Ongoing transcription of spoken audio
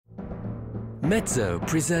Mezzo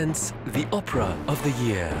presents the Opera of the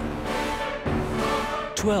Year.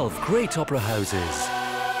 12 great opera houses.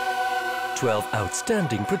 12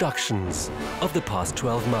 outstanding productions of the past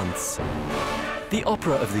 12 months. The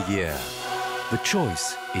Opera of the Year. The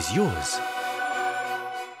choice is yours.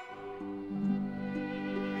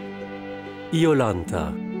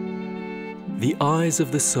 Iolanta. The Eyes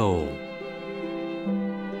of the Soul.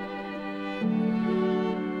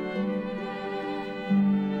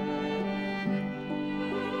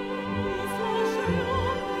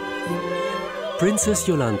 Princess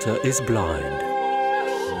Iolanta is blind.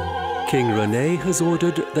 King René has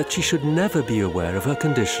ordered that she should never be aware of her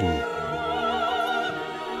condition.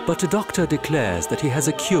 But a doctor declares that he has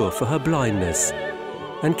a cure for her blindness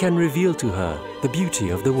and can reveal to her the beauty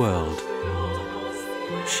of the world.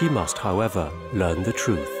 She must, however, learn the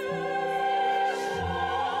truth.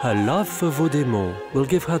 Her love for Vaudémont will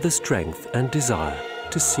give her the strength and desire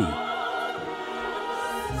to see.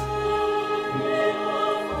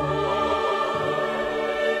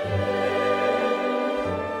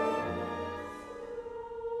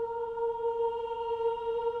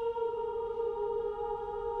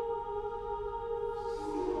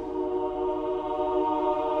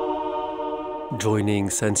 Joining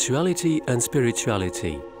sensuality and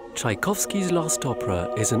spirituality, Tchaikovsky's last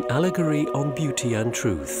opera is an allegory on beauty and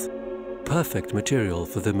truth. Perfect material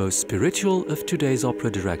for the most spiritual of today's opera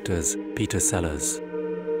directors, Peter Sellers.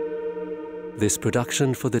 This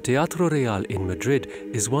production for the Teatro Real in Madrid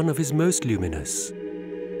is one of his most luminous.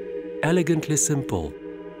 Elegantly simple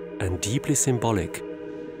and deeply symbolic,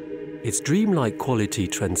 its dreamlike quality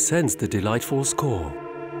transcends the delightful score.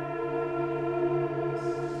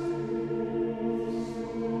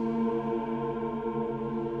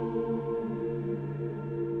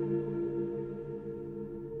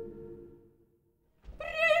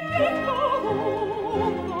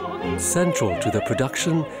 Central to the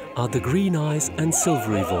production are the green eyes and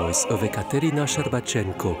silvery voice of Ekaterina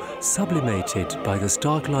Scherbachenko, sublimated by the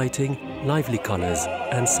stark lighting, lively colors,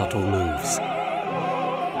 and subtle moves.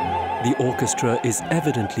 The orchestra is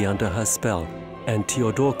evidently under her spell, and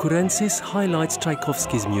Teodor Currentzis highlights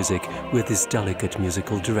Tchaikovsky's music with his delicate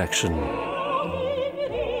musical direction.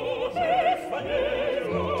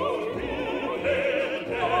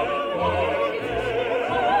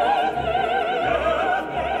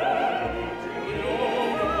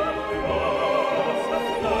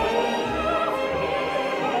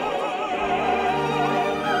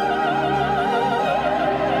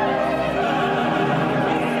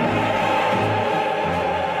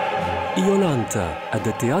 Iolanta at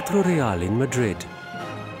the Teatro Real in Madrid.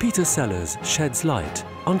 Peter Sellers sheds light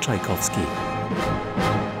on Tchaikovsky.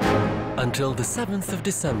 Until the 7th of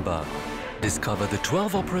December, discover the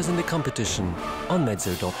 12 operas in the competition on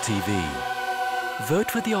Mezzo.tv.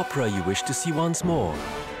 Vote for the opera you wish to see once more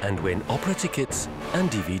and win opera tickets and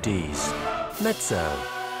DVDs. Mezzo,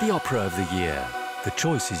 the Opera of the Year. The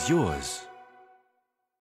choice is yours.